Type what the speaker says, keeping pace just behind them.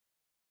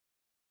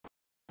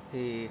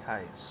Hey,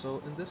 hi.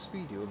 So in this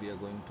video we are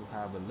going to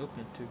have a look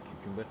into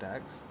cucumber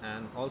tags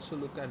and also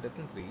look at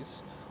different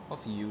ways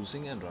of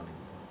using and running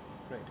them.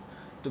 Right.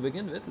 To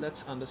begin with,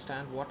 let's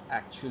understand what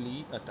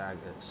actually a tag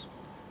is.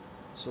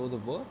 So the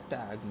word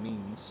tag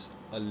means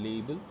a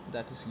label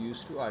that is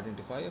used to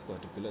identify a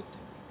particular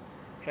thing.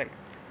 Right.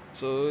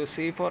 So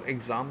say for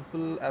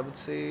example, I would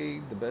say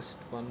the best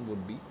one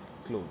would be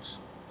clothes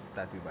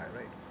that we buy,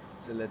 right?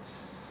 So let's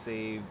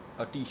say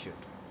a t-shirt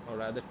or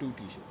rather two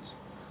t-shirts.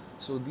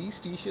 So these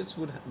t-shirts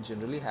would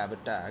generally have a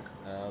tag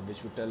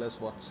which would tell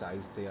us what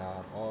size they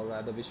are or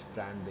rather which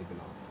brand they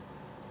belong to.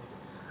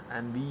 Okay.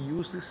 And we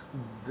use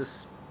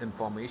this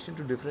information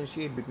to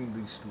differentiate between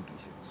these two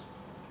t-shirts,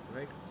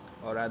 right?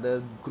 Or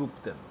rather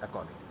group them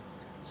accordingly.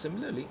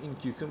 Similarly, in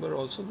Cucumber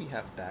also we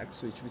have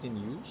tags which we can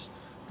use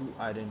to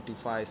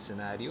identify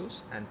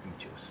scenarios and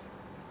features.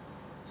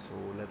 So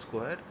let's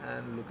go ahead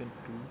and look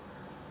into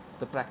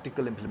the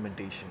practical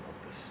implementation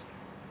of this.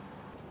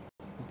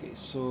 Okay,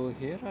 so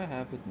here I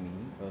have with me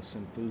a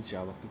simple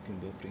Java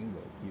Cucumber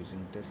framework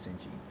using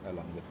testNG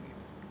along with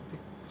maven.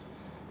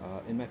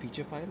 Okay. In my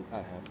feature file,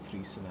 I have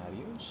three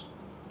scenarios: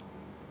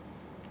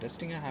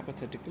 testing a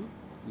hypothetical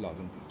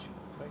login feature.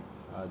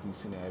 Right. These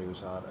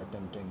scenarios are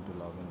attempting to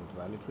log in with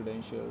valid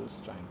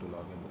credentials, trying to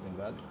log in with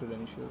invalid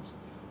credentials,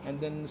 and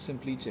then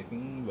simply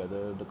checking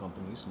whether the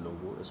company's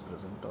logo is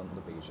present on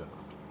the page or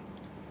not.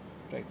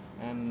 Right.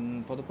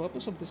 And for the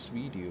purpose of this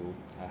video,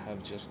 I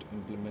have just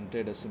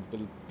implemented a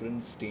simple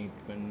print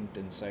statement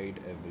inside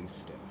every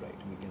step. Right.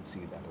 We can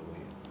see that over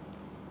here.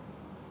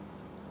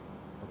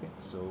 Okay.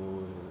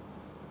 So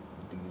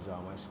these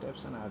are my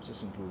steps, and I have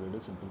just included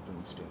a simple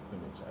print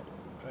statement inside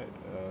it. Right.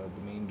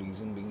 The main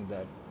reason being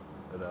that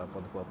for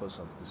the purpose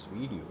of this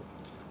video,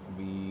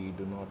 we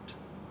do not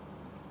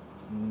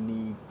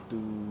need to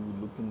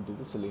look into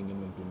the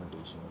Selenium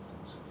implementation of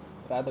things.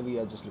 Rather, we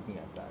are just looking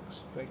at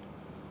tags, right?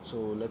 So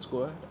let's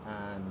go ahead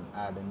and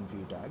add in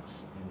few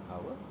tags in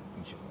our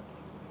feature file,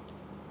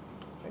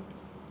 right?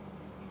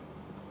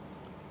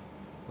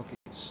 Okay,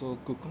 so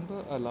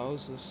Cucumber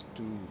allows us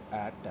to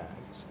add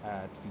tags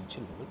at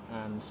feature level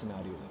and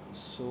scenario level.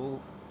 So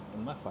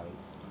in my file,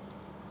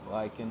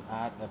 I can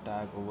add a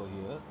tag over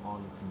here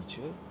on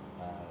feature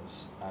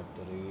as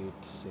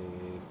 @ say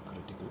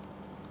critical,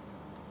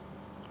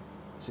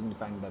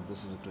 signifying that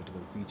this is a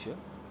critical feature.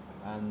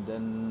 And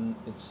then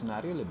its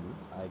scenario level,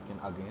 I can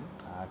again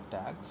add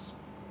tags.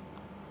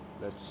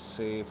 Let's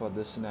say for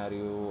this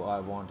scenario I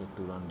want it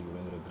to run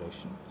during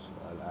regression, so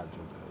I'll add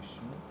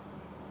regression.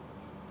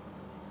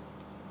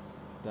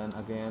 Then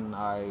again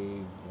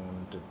I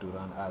want it to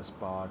run as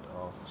part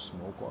of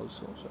smoke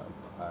also, so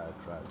I'll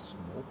try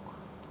smoke.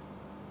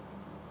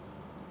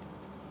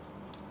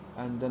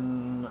 And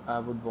then I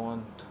would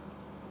want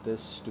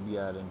this to be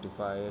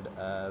identified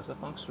as a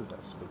functional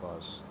test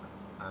because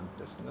I'm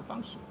testing a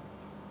function.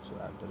 So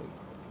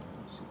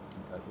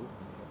 @CTIO.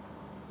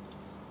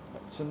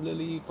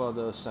 Similarly, for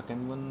the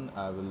second one,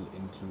 I will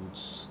include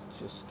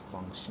just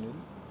functional.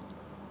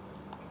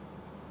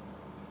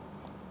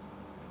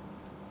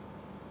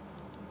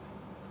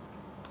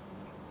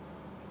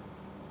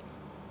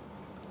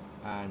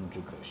 And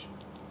regression.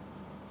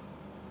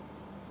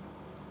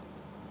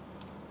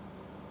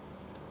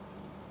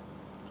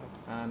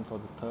 And for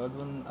the third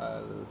one,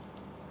 I'll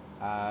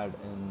add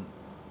in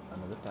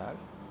another tag,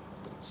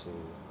 let's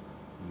say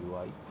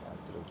UI,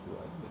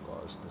 @UI,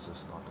 because this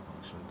is not a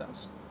functional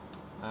test.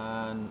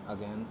 And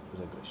again,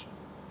 regression.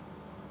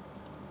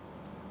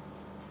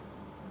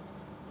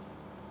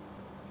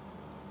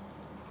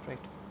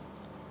 Right.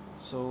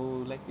 So,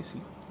 like we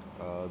see,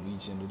 we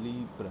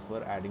generally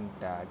prefer adding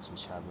tags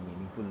which have a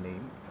meaningful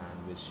name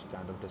and which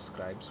kind of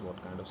describes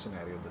what kind of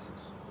scenario this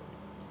is.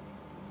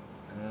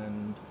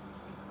 And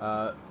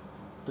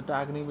the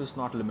tag name is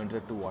not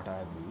limited to what I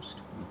have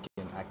used. We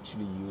can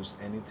actually use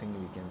anything.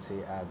 We can say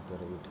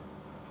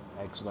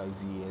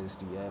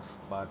 @XYZSDF,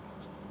 but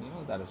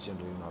that is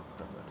generally not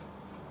preferred.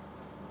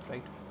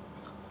 Right.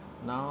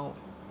 Now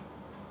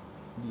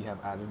we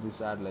have added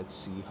this ad. Let's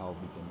see how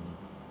we can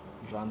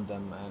run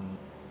them, and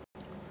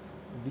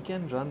we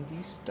can run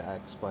these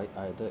tags by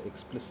either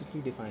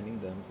explicitly defining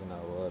them in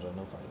our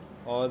runner file,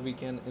 or we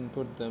can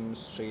input them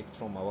straight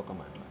from our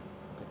command line.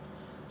 Okay.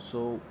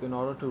 So in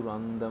order to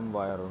run them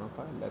via runner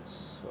file,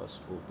 let's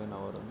first open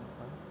our runner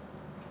file.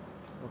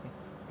 Okay.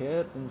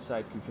 Here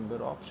inside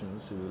Cucumber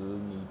options, you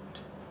will need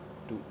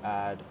to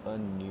add a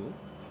new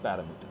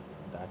parameter,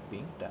 that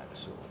being tag.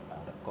 So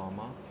add a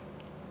comma,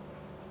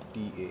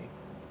 TA,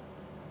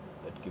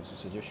 that gives you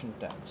suggestion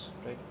tags,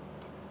 right?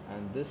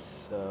 And this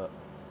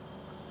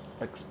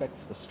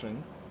expects a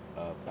string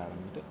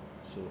parameter.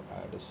 So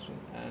add a string,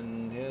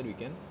 and here we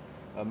can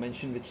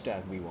mention which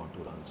tag we want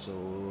to run. So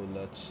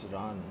let's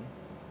run,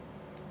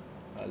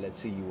 let's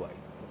say UI.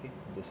 Okay,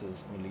 this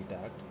is only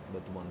tagged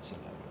with one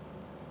scenario,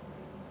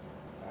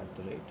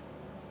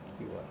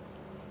 @UI.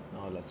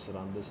 Now let's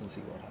run this and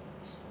see what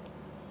happens.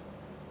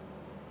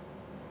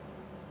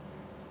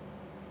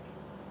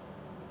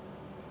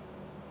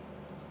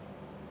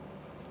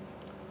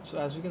 So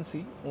as you can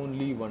see,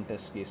 only one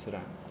test case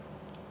ran.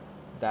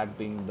 that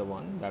being the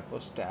one that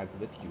was tagged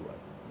with UI.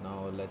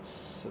 Now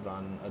let's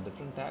run a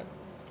different tag.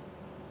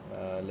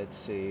 Let's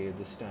say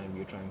this time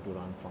we're trying to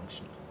run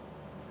functional.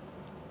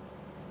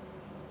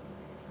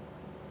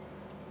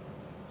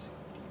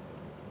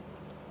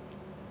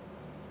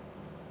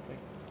 Right.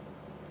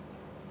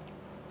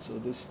 So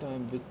this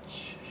time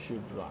which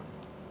should run?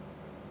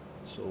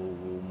 So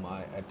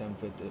my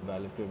attempt with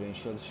valid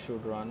credentials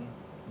should run,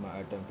 my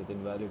attempt with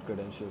invalid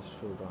credentials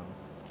should run,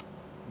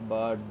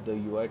 but the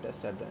UI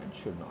test at the end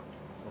should not.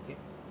 Okay,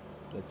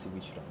 let's see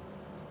which run.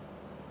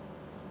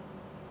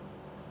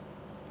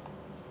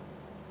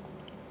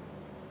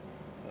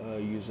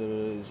 User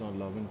is on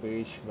login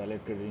page,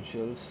 valid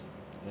credentials,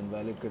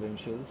 invalid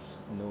credentials,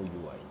 no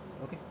UI.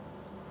 Okay,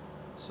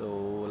 so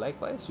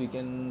likewise we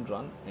can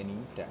run any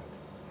tag.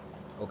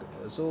 Okay,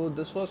 so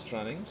this was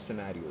running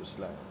scenarios.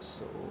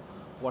 So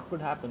what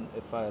would happen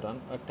if I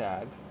run a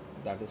tag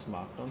that is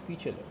marked on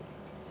feature level,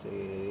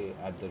 say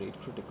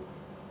 @critical.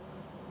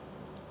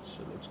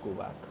 So let's go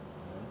back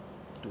and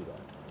do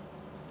that.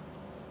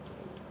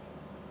 Right.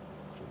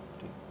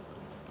 Okay,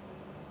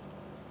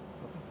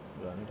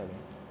 run it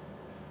again.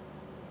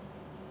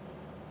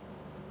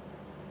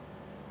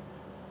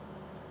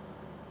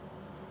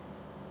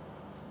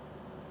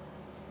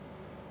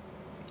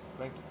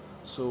 Right.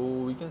 So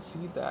we can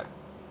see that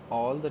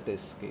all the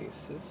test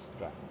cases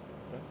ran.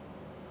 Right.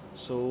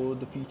 So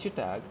the feature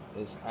tag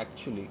is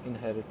actually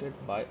inherited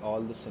by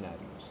all the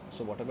scenarios.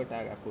 So whatever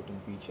tag I put in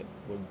feature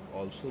would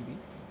also be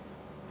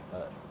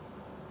uh,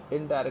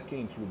 indirectly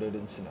included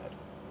in scenario.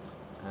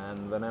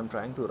 And when I'm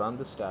trying to run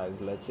this tag,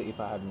 let's say if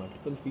I had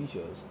multiple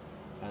features,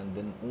 and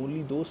then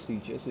only those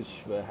features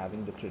which were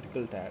having the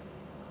critical tag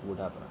would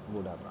have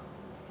run,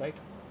 right?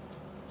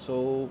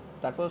 So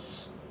that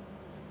was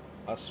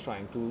us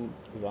trying to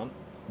run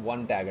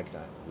one tag at a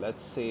time.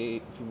 Let's say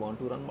if you want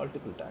to run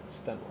multiple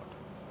tags, then what?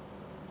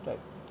 Right.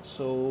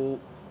 So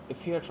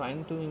if you are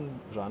trying to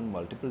run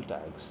multiple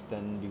tags,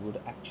 then we would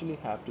actually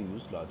have to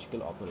use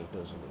logical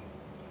operators over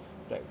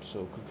here. Right.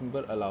 So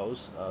Cucumber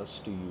allows us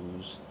to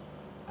use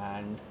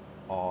and,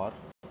 or.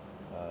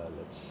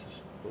 Let's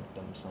put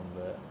them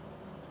somewhere.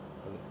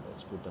 Okay,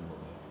 let's put them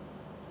over here.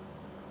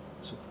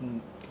 So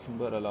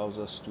Cucumber allows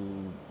us to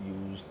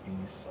use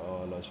these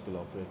logical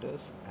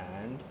operators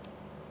and,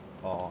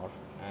 or,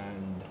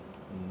 and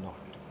not.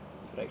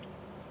 Right.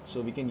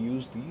 So we can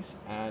use these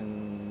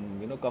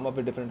and come up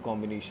with different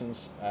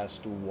combinations as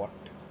to what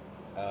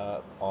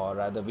or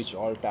rather which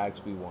all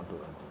tags we want to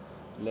run.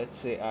 Let's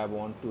say I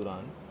want to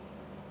run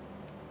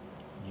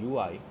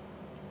UI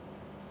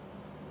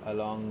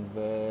along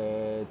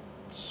with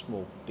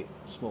smoke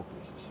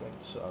cases,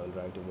 right? So I will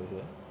write over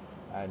here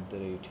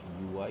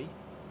 @UI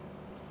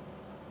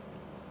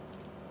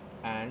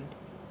and,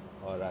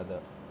 or rather,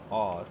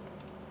 or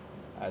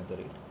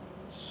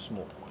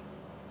 @smoke,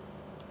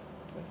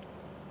 right?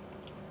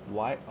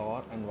 Why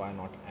or and why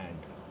not and?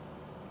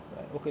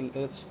 Right. Okay,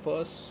 let's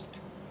first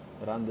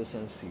run this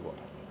and see what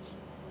happens.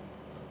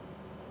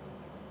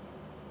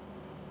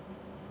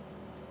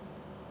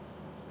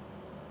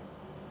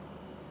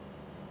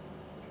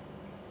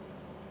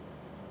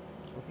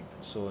 Okay,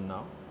 so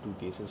now two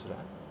cases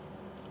ran.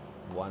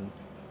 One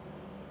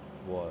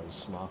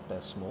was marked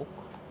as smoke,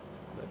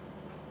 right?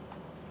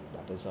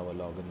 That is our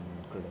login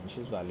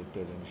credentials, valid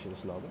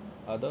credentials login.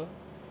 Other,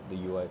 the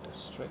UI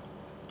test, right?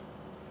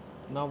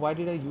 Now, why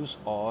did I use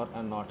or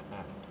and not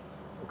and?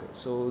 Okay,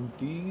 so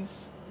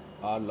these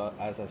are,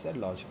 as I said,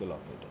 logical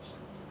operators.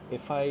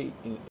 If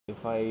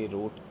I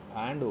wrote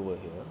and over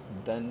here,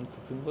 then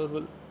Cucumber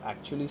will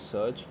actually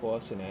search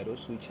for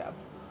scenarios which have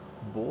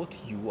both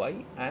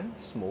UI and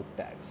smoke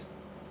tags,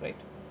 right?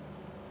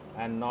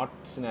 And not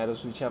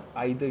scenarios which have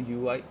either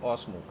UI or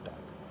smoke tag.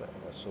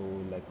 Right? So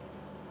like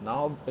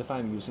now if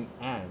I'm using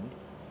and,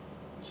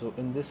 so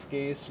in this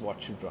case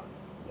what should run?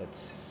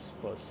 Let's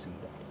first see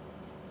that.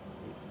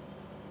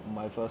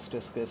 My first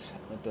test case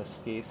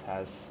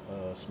has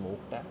a smoke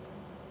tag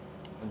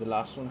and the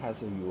last one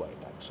has a UI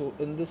tag. So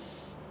in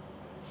this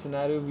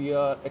scenario we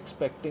are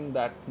expecting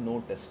that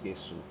no test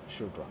case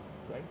should run,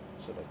 right?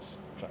 So let's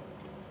try that.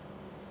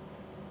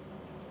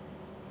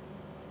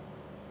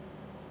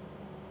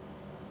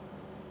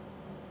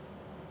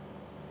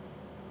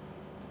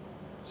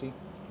 See,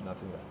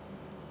 nothing ran.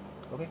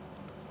 Okay,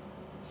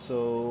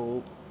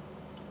 so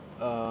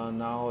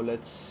now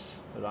let's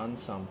run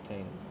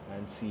something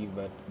and see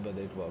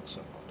whether it works or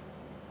not.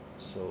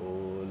 So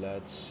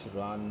let's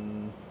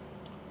run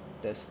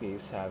test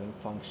case having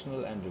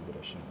functional and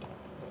regression tag.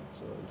 Right?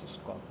 So I'll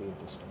just copy it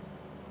this time.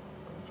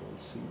 Control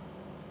C,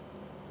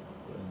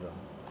 go and run.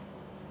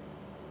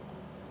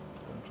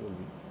 Control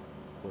V,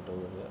 put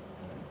over here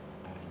and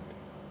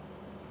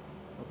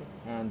okay,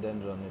 and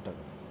then run it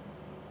again.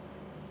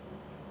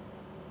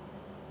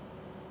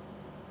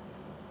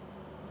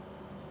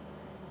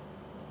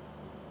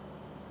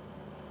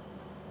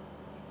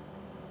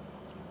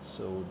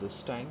 So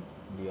this time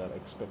we are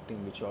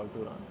expecting which all to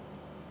run.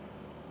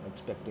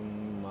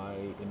 Expecting my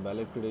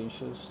invalid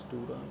credentials to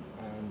run,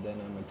 and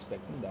then I'm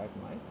expecting that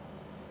my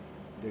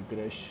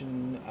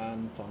regression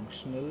and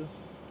functional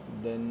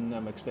then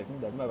I'm expecting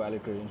that my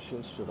valid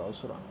credentials should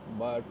also run,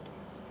 but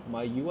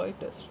my UI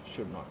test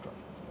should not run.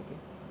 Okay,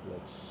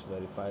 let's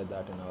verify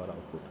that in our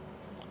output.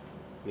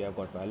 We have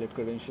got valid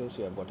credentials,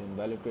 we have got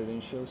invalid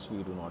credentials,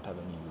 we do not have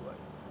any UI.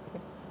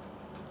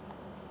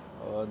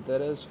 Okay.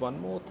 There is one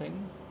more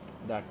thing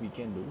that we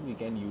can do. We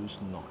can use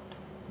not,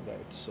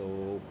 right?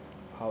 So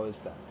how is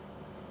that?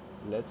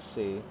 Let's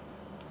say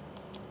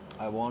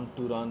I want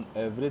to run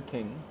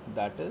everything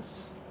that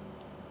is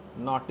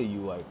not a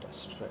UI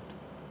test, right?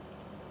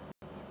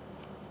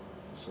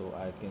 So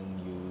I can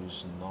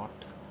use not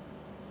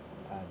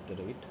at the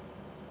rate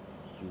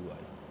UI,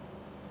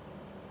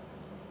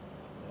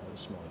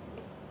 small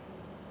UI.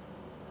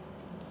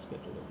 Let's get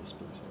rid of this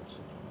space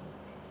also for now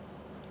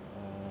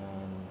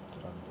and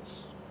run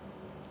this.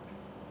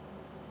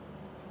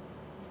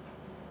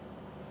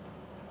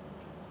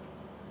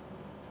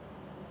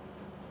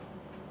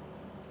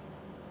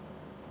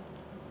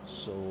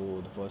 So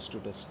the first two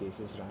test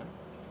cases ran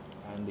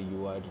and the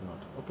UI did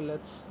not. Okay,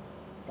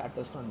 that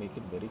does not make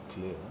it very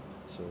clear.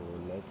 So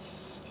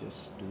let's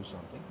just do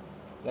something.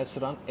 Let's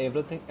run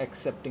everything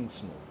excepting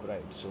smoke,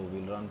 right? So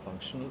we'll run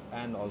functional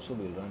and also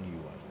we'll run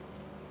UI,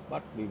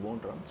 but we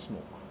won't run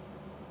smoke.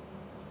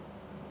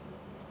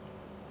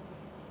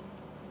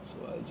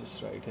 So I'll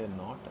just write here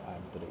not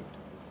at the rate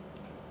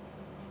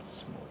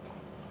smoke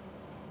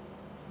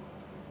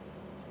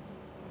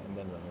and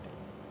then run it again.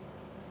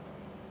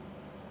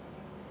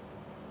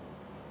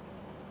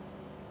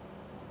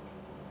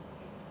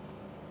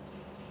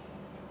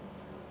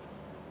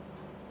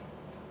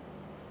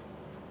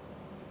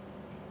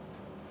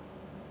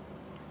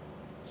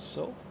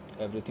 So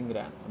everything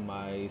ran.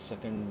 My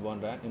second one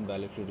ran,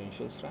 invalid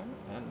credentials ran,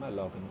 and my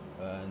login,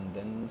 and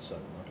then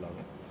sorry, not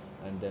login,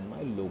 and then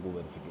my logo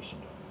verification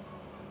ran.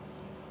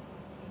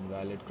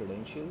 Invalid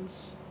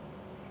credentials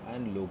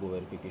and logo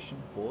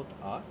verification both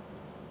are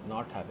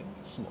not having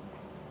smoke,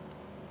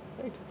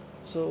 right?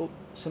 So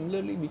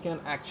similarly, we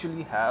can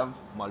actually have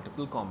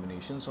multiple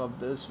combinations of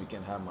this. We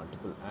can have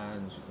multiple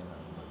ands, we can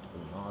have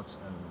multiple nots,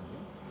 and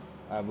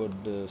I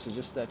would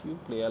suggest that you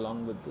play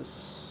along with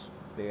this,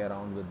 play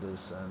around with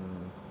this,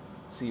 and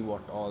see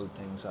what all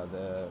things are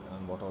there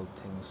and what all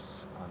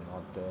things are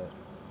not there,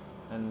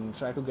 and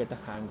try to get a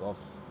hang of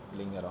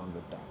playing around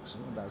with tags.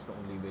 That's the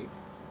only way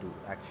to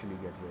actually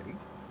get very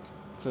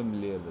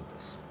familiar with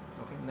this.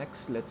 Okay,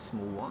 next let's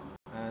move on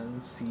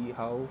and see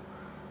how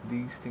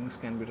these things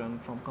can be run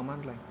from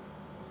command line.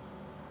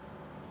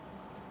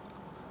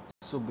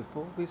 So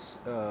before we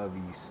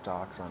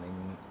start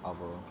running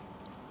our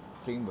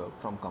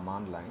framework from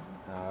command line,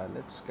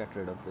 let's get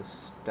rid of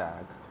this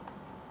tag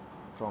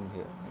from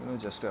here,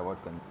 just to avoid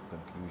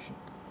confusion.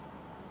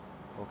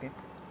 Okay,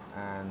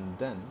 and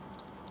then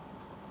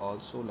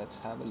also let's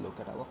have a look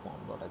at our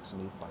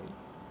form.xml file.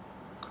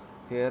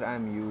 Here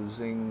I'm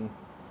using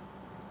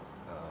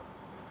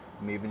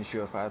maven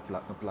surefire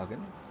plugin,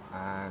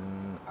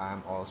 and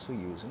I'm also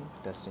using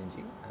testNG,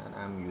 and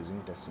I'm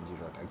using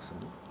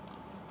testNG.xml.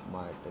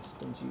 My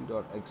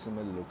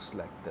testNG.xml looks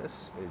like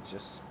this. It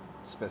just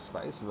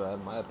specifies where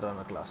my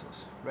runner class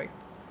is, right?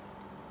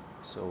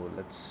 So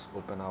let's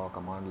open our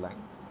command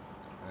line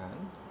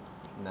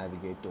and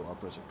navigate to our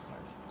project file.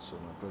 So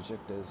my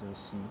project is in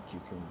C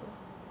cucumber,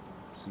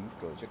 C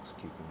projects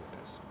cucumber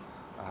test.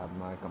 I have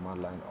my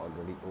command line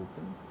already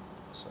open,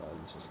 so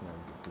I'll just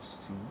navigate to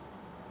C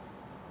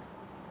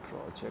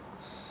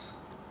projects,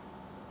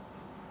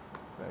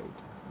 right?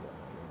 Then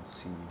again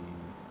cd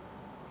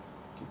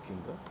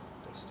cucumber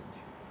testng.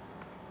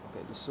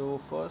 Okay, so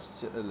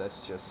first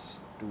let's just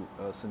do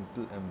a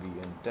simple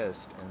mvn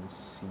test and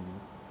see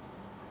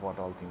what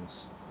all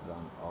things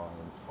run on,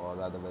 or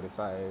rather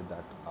verify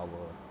that our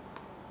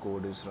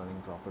code is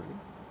running properly.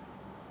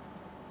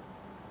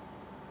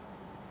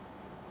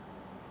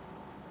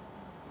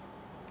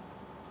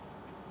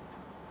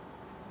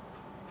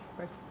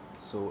 Right,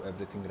 so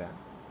everything ran.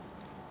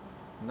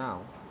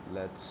 Now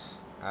let's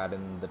add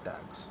in the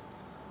tags.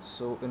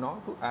 So in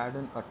order to add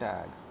in a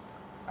tag,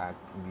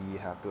 we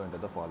have to enter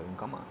the following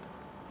command.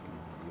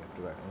 We have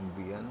to write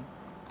mvn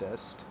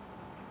test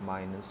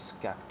minus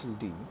capital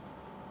D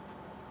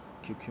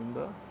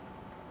cucumber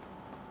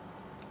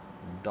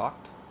dot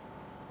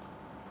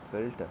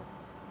filter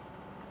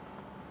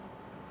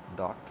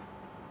dot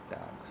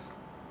tags,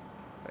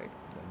 right?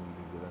 Then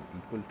we give an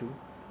equal to,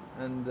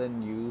 and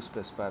then you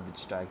specify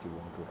which tag you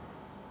want to run.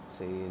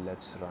 Say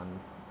let's run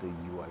the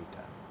UI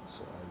tag,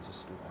 so I'll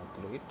just do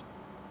 @ UI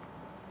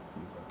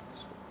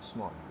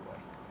small UI,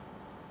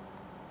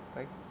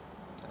 right?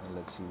 And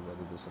let's see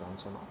whether this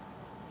runs or not.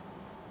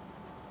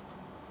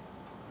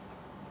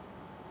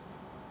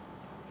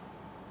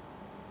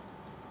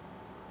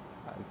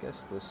 I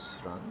guess this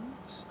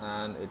runs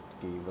and it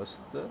gave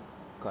us the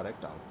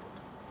correct output.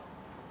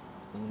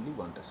 Only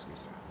one test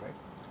case ran, right?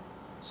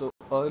 So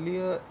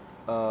earlier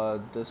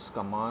this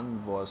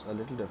command was a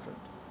little different,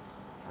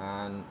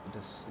 and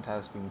it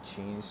has been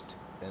changed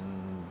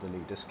in the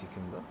latest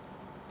cucumber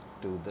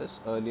to this.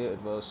 Earlier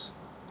it was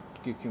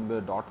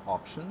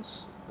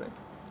cucumber.options, right?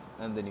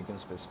 And then you can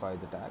specify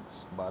the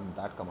tags, but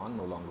that command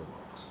no longer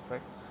works,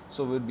 right?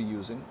 So we'll be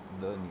using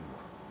the new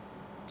one.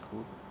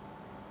 Cool.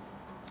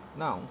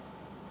 Now,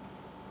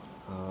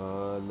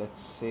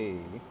 let's say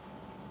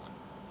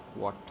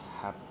what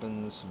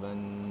happens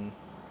when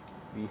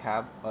we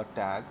have a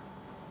tag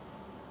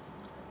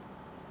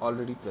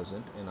already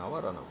present in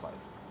our runner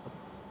file.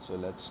 So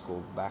let's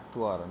go back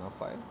to our runner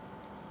file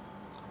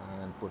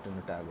and put in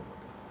a tag over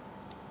there.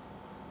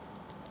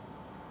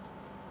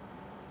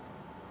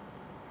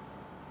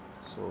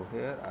 So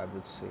here I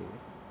would say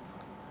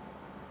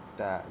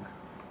tag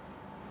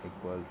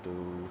equal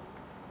to,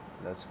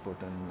 let's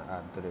put in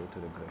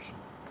 @regression,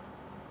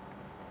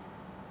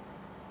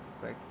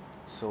 right?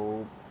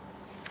 So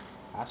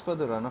as per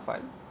the runner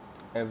file,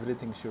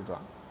 everything should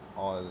run.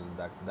 All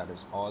that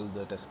is all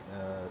the test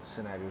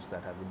scenarios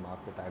that have been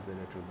marked with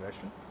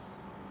 @regression.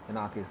 In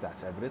our case,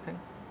 that's everything.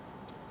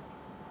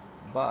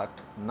 But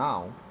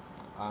now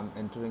I'm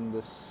entering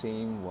the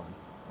same one.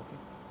 Okay,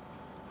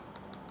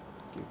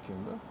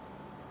 cucumber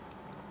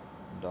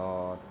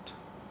dot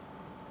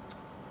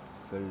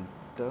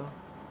filter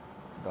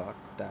dot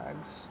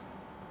tags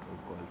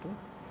equal to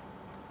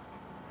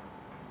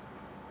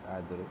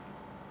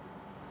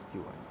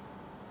 @UI,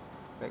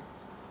 right?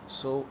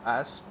 So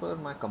as per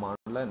my command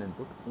line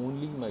input,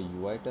 only my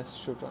UI test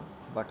should run,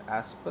 but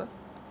as per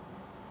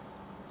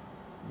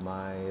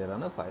my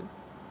runner file,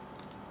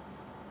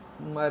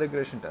 my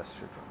regression test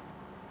should run.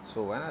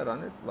 So when I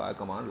run it via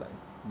command line,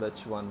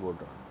 which one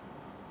would run?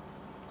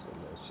 So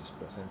let's just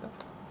press enter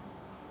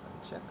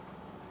and check.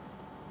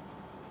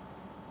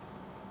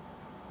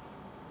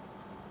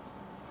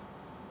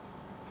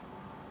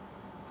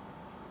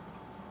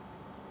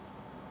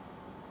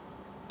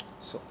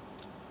 So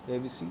here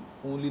we see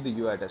only the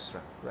UI test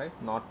run,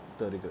 right? Not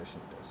the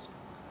regression test.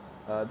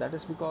 That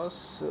is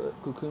because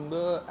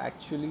Cucumber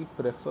actually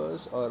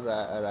prefers, or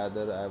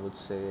rather I would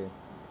say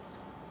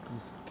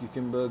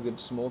Cucumber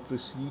gives more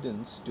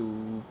precedence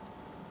to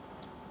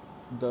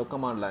the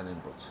command line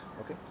inputs.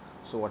 Okay,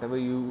 so whatever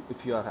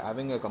if you are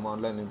having a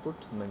command line input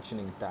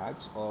mentioning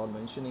tags or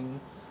mentioning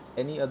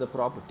any other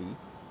property,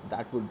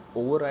 that would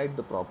override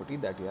the property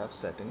that you have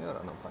set in your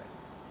runner file,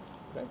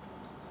 right?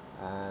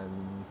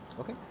 And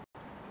okay,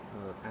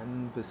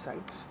 and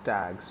besides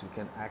tags, we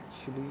can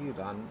actually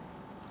run,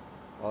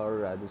 or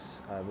rather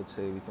I would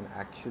say we can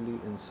actually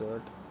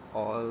insert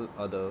all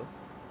other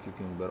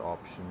cucumber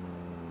option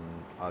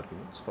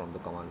arguments from the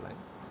command line.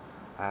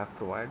 I have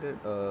provided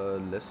a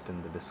list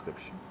in the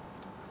description,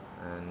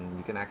 and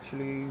you can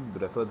actually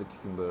refer the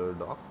cucumber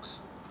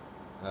docs.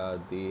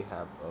 They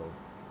have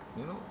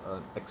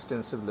an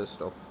extensive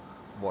list of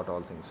what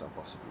all things are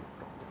possible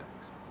from the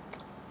tags.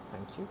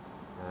 Thank you,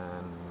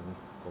 and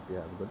hope you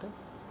have a good day.